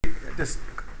this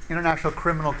International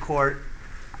Criminal Court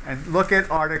and look at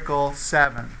Article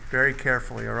 7 very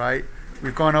carefully, all right?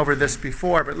 We've gone over this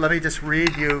before, but let me just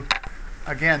read you,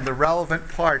 again, the relevant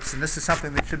parts. And this is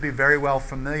something that should be very well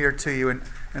familiar to you in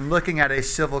looking at a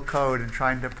civil code and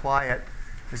trying to apply it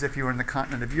as if you were in the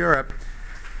continent of Europe.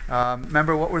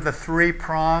 Remember, what were the three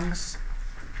prongs?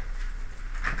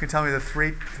 You can tell me the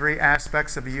three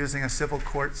aspects of using a civil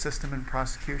court system in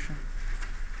prosecution?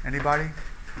 Anybody?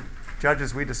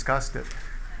 Judges, we discussed it.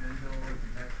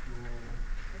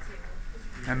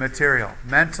 And material.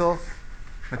 Mental,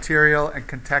 material, and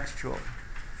contextual.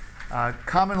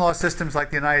 Common law systems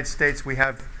like the United States, we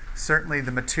have certainly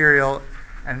the material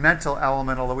and mental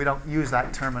element, although we don't use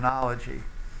that terminology.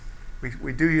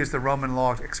 We do use the Roman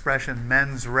law expression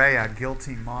mens rea,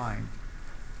 guilty mind.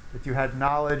 That you had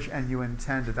knowledge and you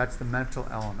intended. That's the mental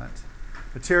element.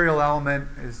 Material element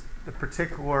is the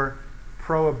particular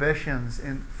prohibitions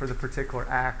for the particular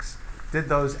acts. Did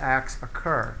those acts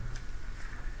occur?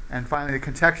 And finally, the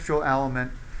contextual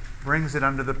element brings it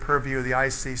under the purview of the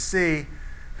ICC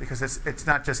because it's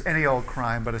not just any old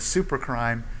crime, but a super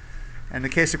crime. In the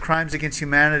case of crimes against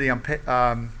humanity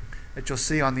that you'll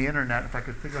see on the internet, if I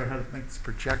could figure out how to make this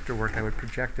projector work, I would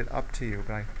project it up to you,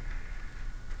 but I'm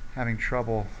having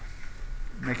trouble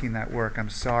making that work. I'm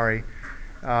sorry.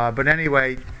 But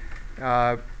anyway,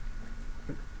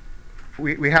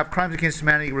 we have crimes against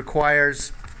humanity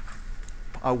requires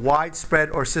a widespread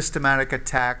or systematic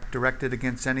attack directed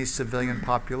against any civilian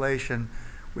population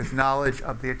with knowledge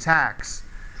of the attacks.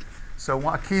 So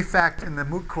a key fact in the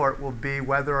Moot court will be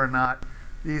whether or not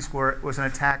was an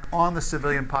attack on the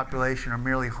civilian population or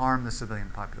merely harmed the civilian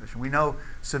population. We know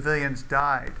civilians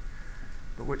died,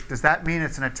 but does that mean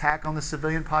it's an attack on the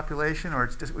civilian population, or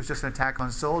it was just an attack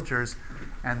on soldiers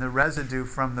and the residue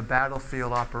from the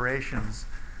battlefield operations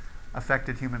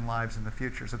affected human lives in the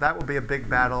future? So that will be a big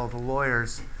battle of the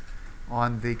lawyers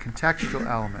on the contextual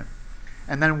element.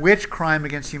 And then which crime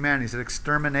against humanity? Is it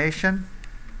extermination?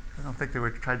 I don't think they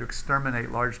would try to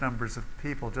exterminate large numbers of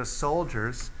people, just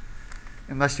soldiers,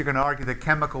 unless you're going to argue that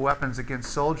chemical weapons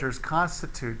against soldiers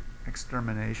constitute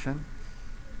extermination.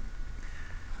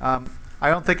 I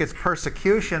don't think it's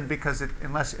persecution because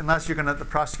unless the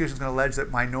prosecution is going to allege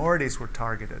that minorities were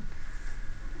targeted.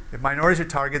 If minorities are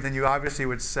targeted, then you obviously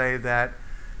would say that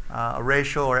a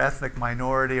racial or ethnic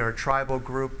minority or a tribal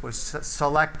group was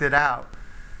selected out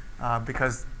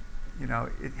because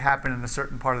it happened in a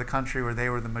certain part of the country where they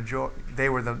were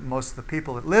the most of the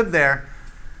people that lived there.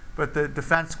 But the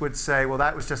defense would say, well,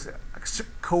 that was just a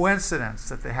coincidence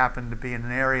that they happened to be in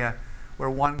an area where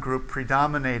one group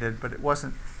predominated, but it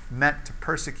wasn't meant to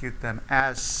persecute them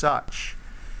as such.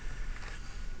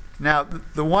 Now,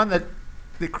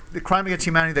 the crime against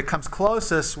humanity that comes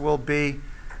closest will be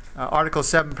Article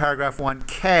 7, Paragraph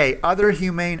 1K. Other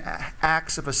humane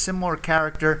acts of a similar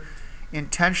character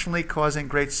intentionally causing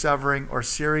great suffering or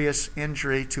serious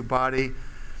injury to body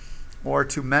or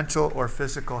to mental or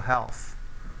physical health.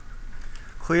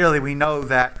 Clearly, we know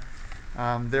that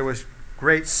there was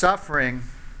great suffering,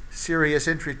 serious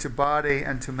injury to body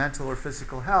and to mental or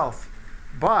physical health.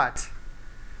 But,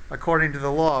 according to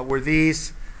the law, were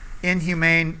these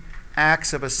inhumane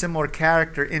acts of a similar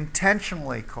character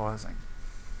intentionally causing?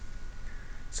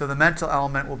 So the mental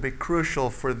element will be crucial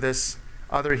for this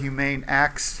other humane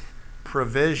acts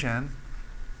provision.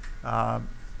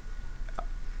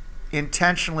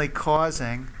 Intentionally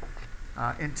causing.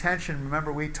 Intention,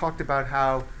 remember we talked about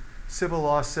how civil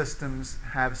law systems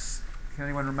have, can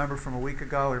anyone remember from a week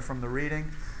ago or from the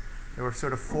reading? There were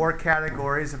sort of 4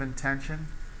 categories of intention,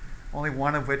 only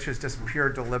one of which is just pure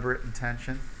deliberate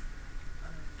intention.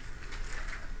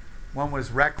 One was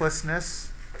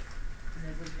recklessness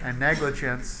and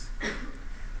negligence.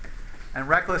 And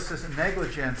recklessness and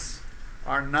negligence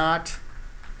are not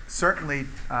certainly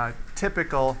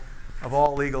typical of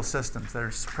all legal systems.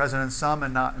 There's present in some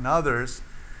and not in others.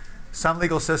 Some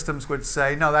legal systems would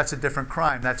say, no, that's a different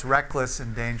crime. That's reckless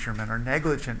endangerment or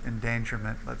negligent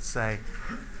endangerment, let's say.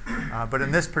 But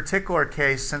in this particular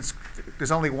case, since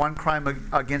there's only one crime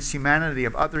against humanity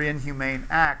of other inhumane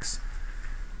acts,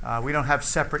 we don't have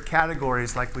separate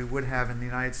categories like we would have in the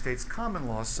United States common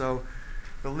law. So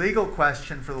the legal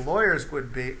question for the lawyers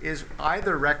would be, is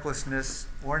either recklessness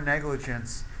or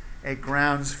negligence a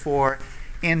grounds for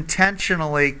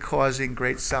intentionally causing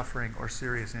great suffering or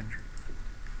serious injury?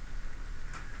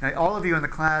 Now, all of you in the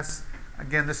class,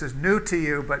 again, this is new to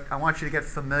you, but I want you to get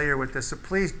familiar with this. So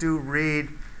please do read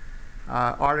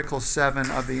Article 7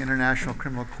 of the International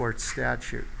Criminal Court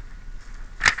Statute.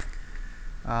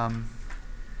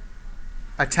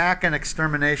 Attack and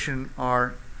extermination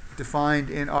are defined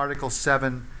in Article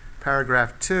 7,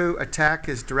 paragraph 2, attack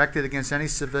is directed against any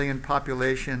civilian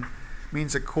population,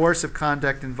 means a course of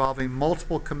conduct involving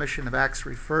multiple commission of acts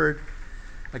referred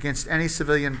against any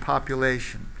civilian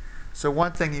population. So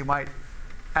one thing you might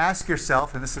ask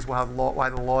yourself, and this is why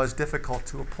the law is difficult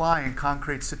to apply in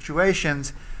concrete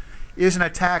situations, is an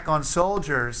attack on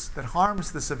soldiers that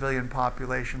harms the civilian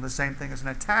population the same thing as an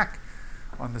attack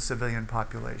on the civilian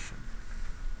population?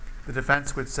 The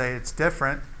defense would say it's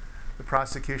different. The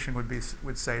prosecution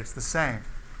would say it's the same.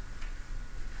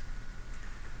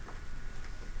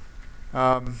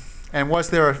 And was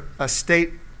there a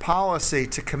state policy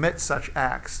to commit such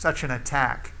acts, such an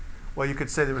attack? Well, you could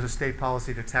say there was a state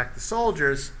policy to attack the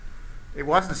soldiers. It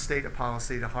wasn't a state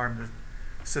policy to harm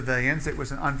the civilians. It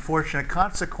was an unfortunate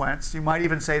consequence. You might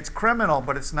even say it's criminal,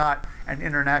 but it's not an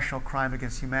international crime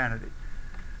against humanity.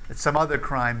 It's some other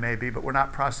crime maybe, but we're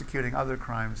not prosecuting other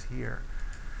crimes here.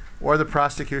 Or the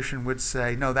prosecution would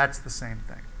say, no, that's the same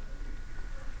thing.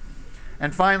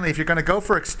 And finally, if you're going to go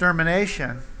for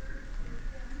extermination,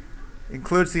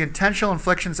 includes the intentional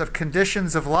inflictions of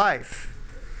conditions of life.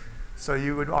 So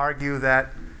you would argue that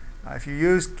if you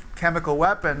use chemical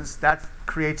weapons, that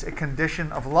creates a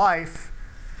condition of life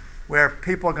where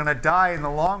people are going to die in the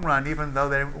long run, even though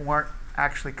they weren't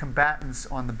actually combatants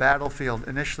on the battlefield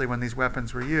initially when these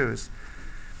weapons were used.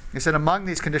 He said among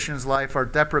these conditions of life are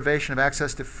deprivation of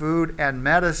access to food and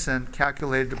medicine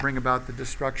calculated to bring about the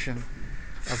destruction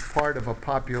of part of a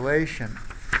population.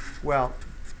 Well,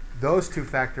 those two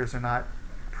factors are not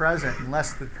present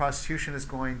unless the prosecution is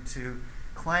going to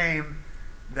claim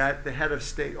that the head of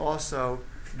state also,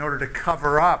 in order to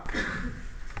cover up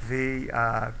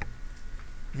the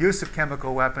use of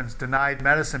chemical weapons, denied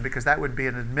medicine, because that would be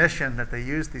an admission that they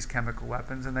used these chemical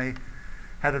weapons, and the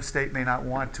head of state may not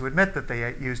want to admit that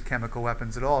they used chemical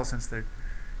weapons at all, since they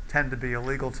tend to be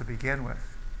illegal to begin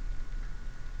with.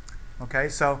 Okay,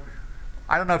 so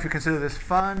I don't know if you consider this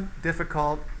fun,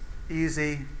 difficult,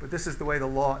 easy, but this is the way the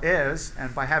law is,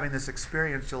 and by having this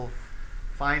experience you'll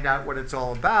find out what it's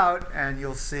all about, and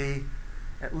you'll see,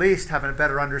 at least having a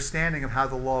better understanding of how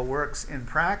the law works in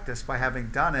practice by having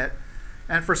done it.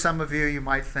 And for some of you, you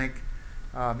might think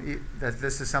that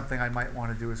this is something I might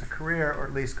want to do as a career, or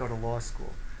at least go to law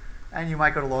school. And you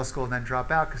might go to law school and then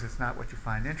drop out because it's not what you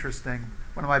find interesting.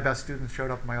 One of my best students showed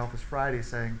up in my office Friday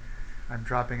saying, I'm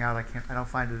dropping out, I don't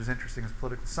find it as interesting as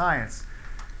political science.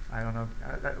 I don't know,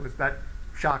 that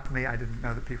shocked me. I didn't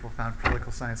know that people found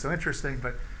political science so interesting,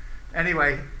 but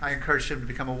anyway, I encouraged him to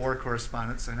become a war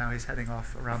correspondent, so now he's heading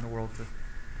off around the world because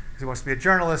he wants to be a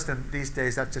journalist, and these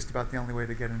days that's just about the only way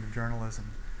to get into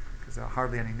journalism, because there are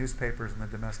hardly any newspapers on the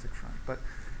domestic front. But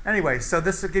anyway, so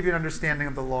this will give you an understanding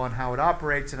of the law and how it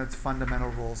operates and its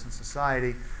fundamental roles in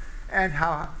society, and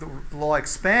how the law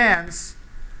expands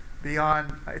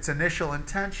beyond its initial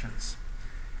intentions.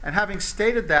 And having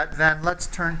stated that, then let's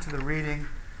turn to the reading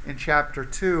in Chapter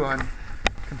 2 on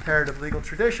comparative legal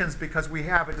traditions, because we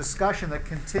have a discussion that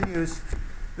continues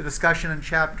the discussion in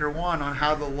Chapter 1 on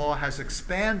how the law has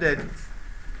expanded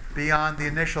beyond the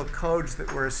initial codes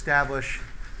that were established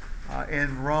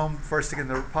in Rome, first in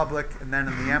the Republic and then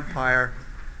in the Empire,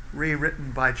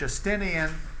 rewritten by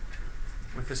Justinian,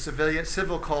 with the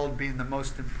civil code being the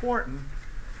most important.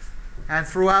 And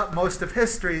throughout most of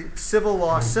history, civil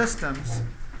law systems,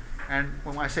 and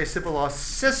when I say civil law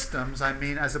systems, I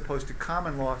mean as opposed to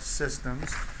common law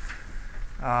systems,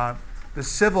 the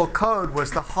civil code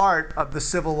was the heart of the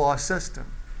civil law system.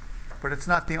 But it's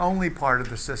not the only part of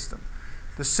the system.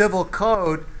 The civil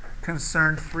code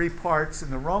concerned three parts in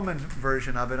the Roman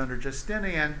version of it under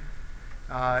Justinian.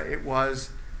 It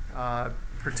was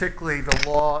particularly the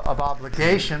law of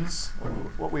obligations,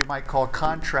 what we might call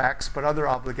contracts, but other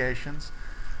obligations,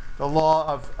 the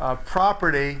law of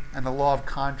property, and the law of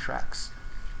contracts.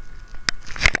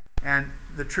 And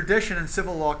the tradition in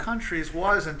civil law countries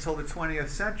was, until the 20th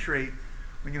century,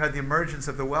 when you had the emergence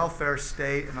of the welfare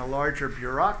state and a larger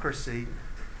bureaucracy,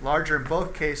 larger in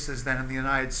both cases than in the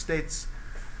United States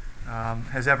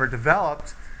has ever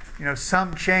developed,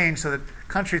 some change so that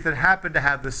countries that happen to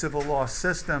have the civil law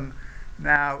system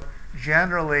now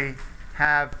generally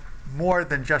have more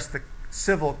than just the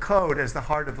civil code as the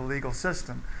heart of the legal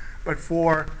system. But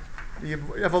for the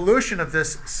evolution of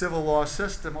this civil law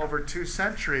system over 2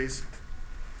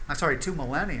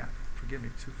 millennia,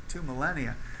 two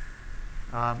millennia,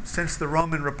 since the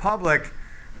Roman Republic,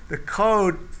 the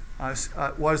code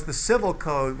was the civil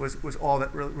code was all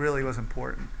that really was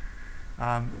important.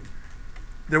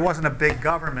 There wasn't a big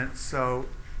government, so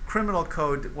criminal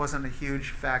code wasn't a huge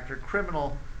factor.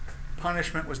 Criminal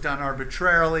punishment was done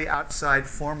arbitrarily outside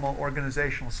formal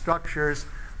organizational structures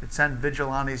that send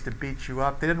vigilantes to beat you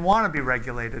up. They didn't want to be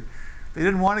regulated They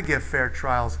didn't want to give fair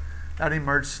trials. That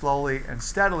emerged slowly and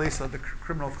steadily, so the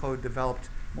criminal code developed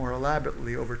more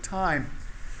elaborately over time.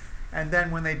 And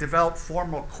then when they developed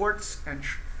formal courts, and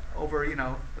over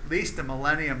at least a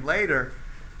millennium later,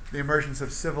 the emergence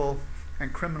of civil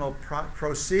and criminal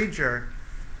procedure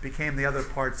became the other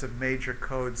parts of major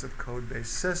codes of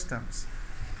code-based systems.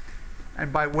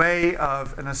 And by way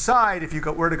of an aside, if you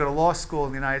were to go to law school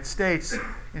in the United States,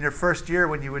 in your first year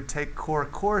when you would take core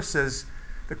courses,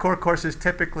 the core courses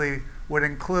typically would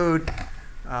include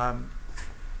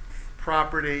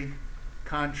property,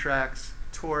 contracts,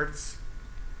 torts,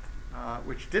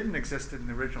 which didn't exist in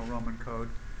the original Roman Code,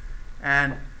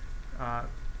 and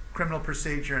criminal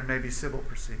procedure and maybe civil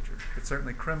procedure. But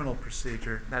certainly criminal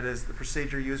procedure, that is the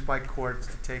procedure used by courts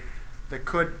to take,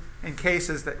 in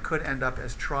cases that could end up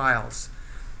as trials.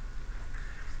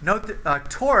 Note that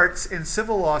torts in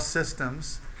civil law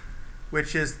systems,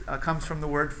 which comes from the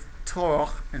word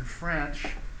tort in French,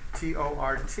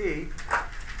 T-O-R-T,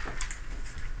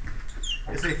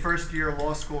 is a first-year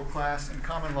law school class in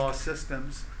common law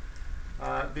systems.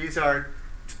 These are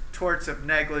torts of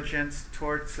negligence,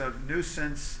 torts of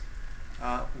nuisance,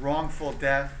 wrongful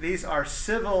death. These are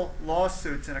civil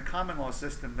lawsuits in a common law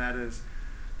system, that is.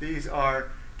 These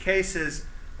are cases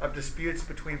of disputes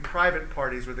between private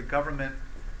parties where the government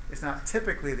is not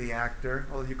typically the actor,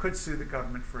 although you could sue the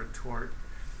government for a tort.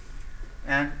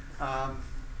 And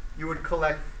you would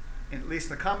collect, at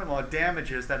least in the common law,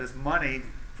 damages, that is money,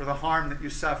 for the harm that you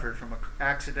suffered from an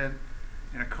accident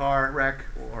in a car wreck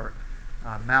or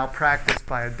malpractice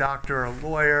by a doctor or a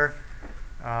lawyer.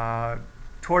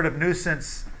 Tort of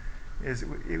nuisance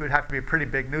it would have to be a pretty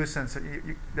big nuisance.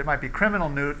 There might be criminal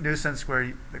nuisance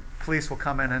where the police will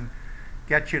come in and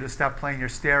get you to stop playing your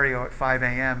stereo at 5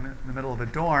 a.m. in the middle of a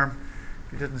dorm.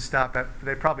 If you didn't stop it,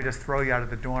 they'd probably just throw you out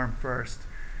of the dorm first.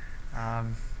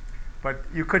 But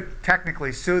you could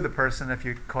technically sue the person if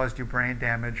you caused you brain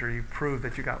damage or you proved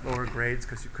that you got lower grades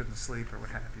because you couldn't sleep or what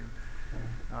have you.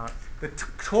 The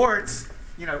torts,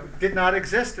 did not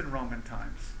exist in Roman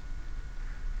times.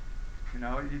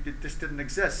 It just didn't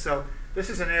exist. So this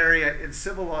is an area in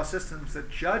civil law systems that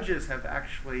judges have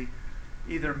actually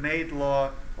either made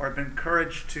law or have been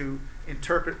encouraged to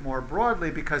interpret more broadly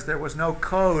because there was no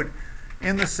code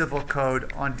in the civil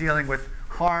code on dealing with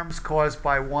harms caused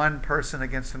by one person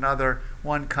against another,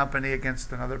 one company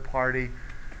against another party,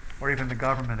 or even the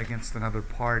government against another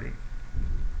party.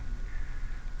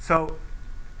 So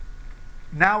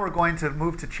now we're going to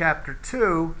move to chapter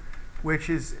 2, which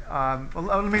is,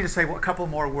 let me just say a couple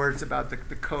more words about the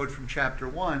code from chapter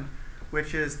 1,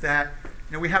 which is that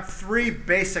we have three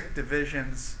basic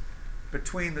divisions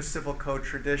between the civil code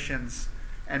traditions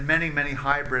and many, many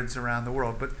hybrids around the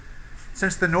world. But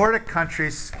since the Nordic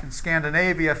countries in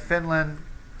Scandinavia, Finland,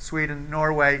 Sweden,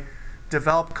 Norway,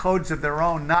 developed codes of their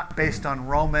own not based on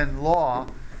Roman law,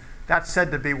 that's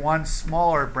said to be one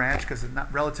smaller branch because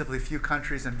relatively few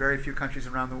countries and very few countries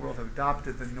around the world have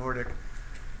adopted the Nordic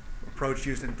approach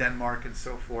used in Denmark and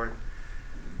so forth.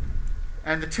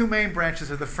 And the two main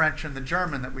branches are the French and the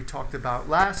German that we talked about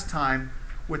last time,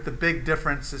 with the big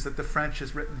difference is that the French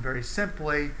is written very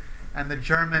simply and the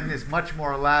German is much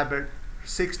more elaborate,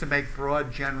 seeks to make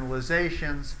broad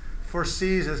generalizations,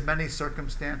 foresees as many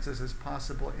circumstances as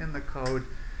possible in the code,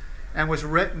 and was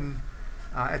written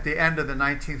at the end of the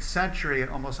 19th century,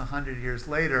 almost 100 years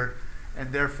later,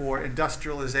 and therefore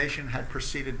industrialization had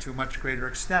proceeded to a much greater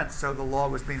extent. So the law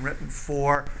was being written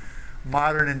for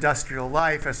modern industrial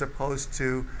life as opposed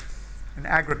to an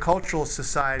agricultural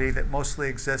society that mostly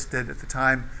existed at the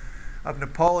time of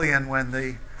Napoleon when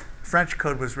the French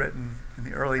code was written in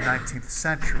the early 19th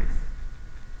century.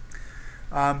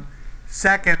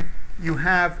 Second, you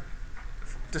have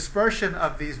dispersion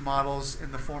of these models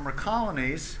in the former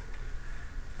colonies,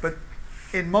 but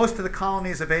in most of the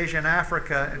colonies of Asia and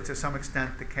Africa, and to some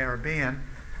extent the Caribbean,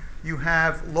 you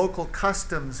have local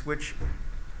customs which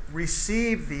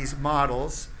receive these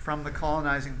models from the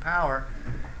colonizing power,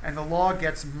 and the law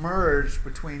gets merged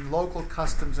between local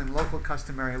customs and local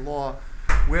customary law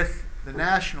with the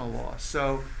national law.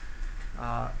 So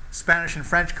Spanish and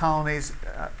French colonies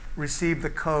received the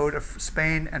code of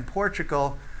Spain and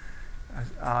Portugal,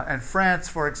 and France,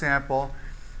 for example.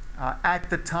 At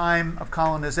the time of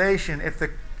colonization, if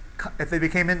they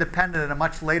became independent at a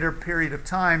much later period of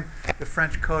time, the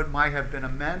French code might have been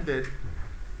amended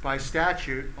by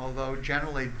statute, although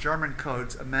generally German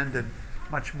codes amended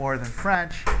much more than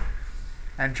French.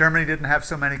 And Germany didn't have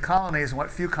so many colonies, and what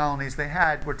few colonies they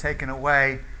had were taken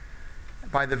away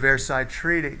by the Versailles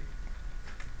Treaty.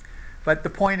 But the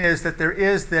point is that there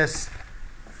is this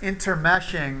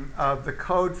intermeshing of the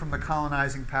code from the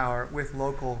colonizing power with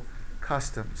local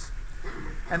customs.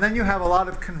 And then you have a lot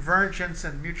of convergence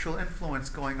and mutual influence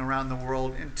going around the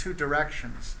world in two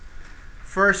directions.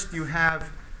 First, you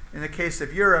have, in the case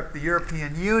of Europe, the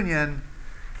European Union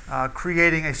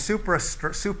creating a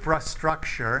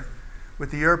suprastructure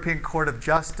with the European Court of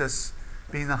Justice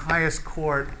being the highest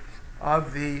court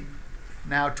of the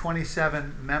now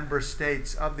 27 member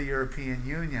states of the European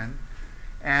Union,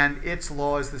 and its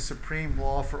law is the supreme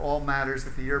law for all matters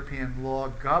that the European law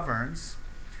governs.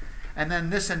 And then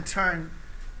this in turn,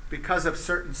 because of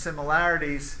certain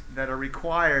similarities that are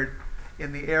required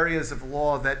in the areas of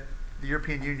law that the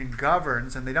European Union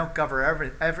governs, and they don't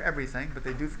govern everything, but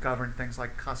they do govern things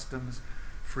like customs,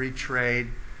 free trade,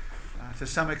 to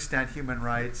some extent human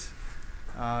rights.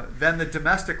 Then the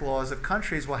domestic laws of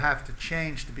countries will have to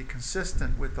change to be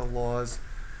consistent with the laws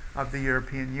of the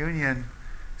European Union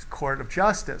Court of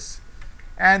Justice.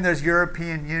 And there's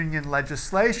European Union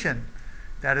legislation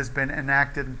that has been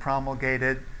enacted and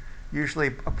promulgated, usually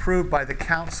approved by the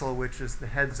Council, which is the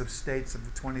heads of states of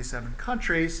the 27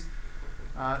 countries,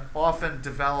 often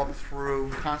developed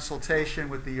through consultation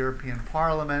with the European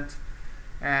Parliament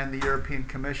and the European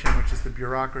Commission, which is the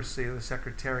bureaucracy or the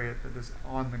secretariat that is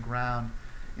on the ground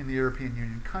in the European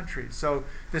Union countries. So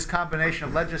this combination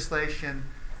of legislation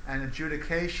and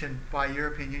adjudication by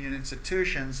European Union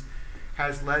institutions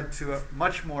has led to a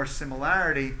much more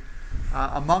similarity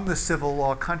among the civil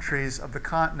law countries of the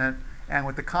continent and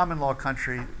with the common law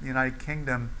country, the United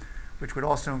Kingdom, which would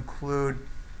also include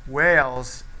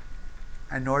Wales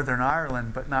and Northern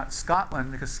Ireland, but not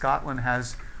Scotland, because Scotland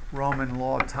has Roman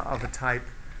law of a type,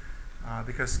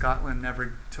 because Scotland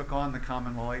never took on the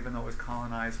common law, even though it was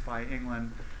colonized by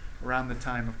England around the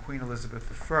time of Queen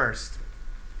Elizabeth I.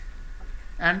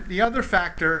 And the other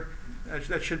factor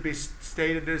that should be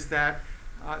stated is that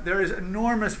there is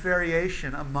enormous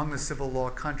variation among the civil law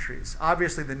countries.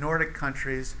 Obviously, the Nordic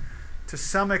countries, to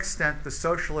some extent, the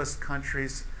socialist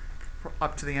countries,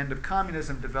 up to the end of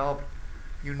communism, developed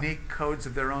unique codes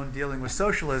of their own dealing with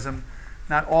socialism,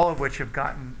 not all of which have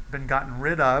been gotten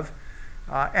rid of.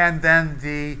 And then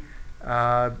the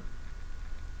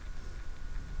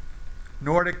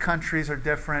Nordic countries are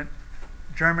different.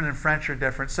 German and French are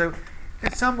different. So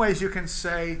in some ways you can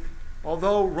say,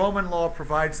 although Roman law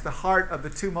provides the heart of the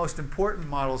two most important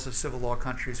models of civil law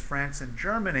countries, France and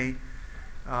Germany,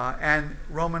 and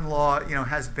Roman law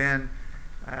has been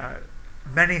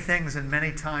many things and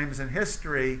many times in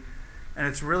history, and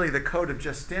it's really the Code of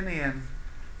Justinian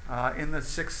in the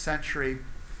 6th century,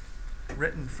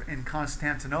 written in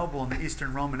Constantinople in the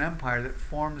Eastern Roman Empire, that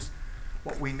forms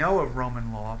what we know of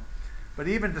Roman law. But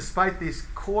even despite these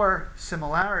core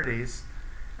similarities,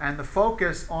 and the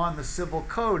focus on the civil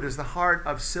code is the heart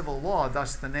of civil law,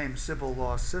 thus the name civil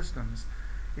law systems,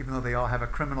 even though they all have a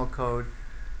criminal code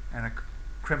and a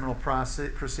criminal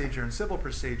procedure and civil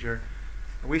procedure,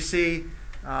 we see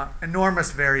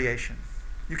enormous variation.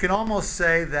 You can almost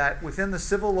say that within the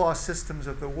civil law systems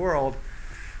of the world,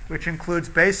 which includes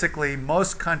basically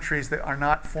most countries that are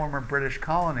not former British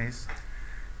colonies,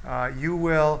 you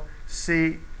will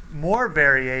see more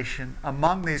variation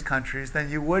among these countries than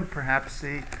you would perhaps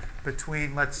see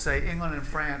between, let's say, England and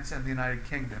France and the United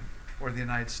Kingdom, or the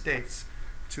United States,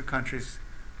 two countries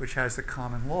which has the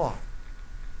common law.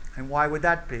 And why would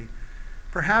that be?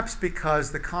 Perhaps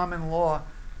because the common law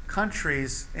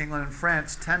countries, England and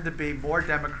France, tend to be more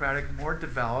democratic, more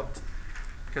developed,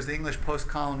 because the English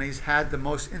post-colonies had the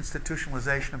most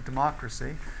institutionalization of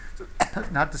democracy. So,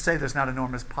 not to say there's not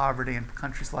enormous poverty in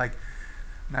countries like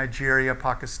Nigeria,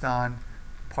 Pakistan,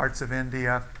 parts of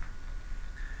India,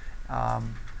 Ghana,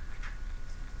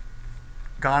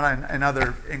 and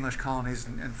other English colonies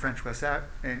in French West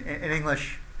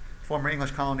former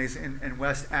English colonies in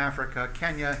West Africa.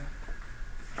 Kenya,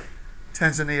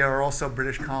 Tanzania are also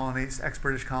British colonies,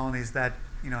 ex-British colonies that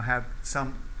have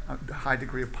some high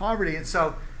degree of poverty. And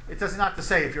so it does not to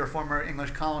say if you're a former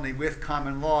English colony with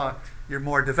common law, you're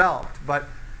more developed. But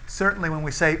certainly when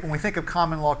we think of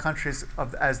common law countries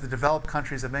as the developed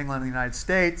countries of England and the United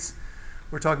States,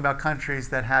 we're talking about countries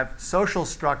that have social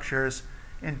structures,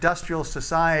 industrial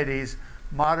societies,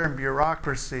 modern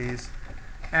bureaucracies,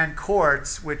 and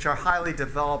courts which are highly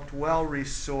developed,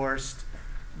 well-resourced,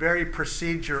 very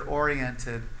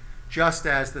procedure-oriented, just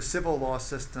as the civil law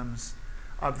systems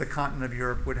of the continent of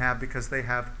Europe would have, because they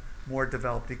have more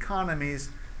developed economies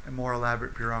and more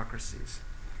elaborate bureaucracies.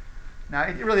 Now,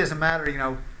 it really doesn't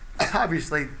matter,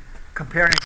 obviously, comparing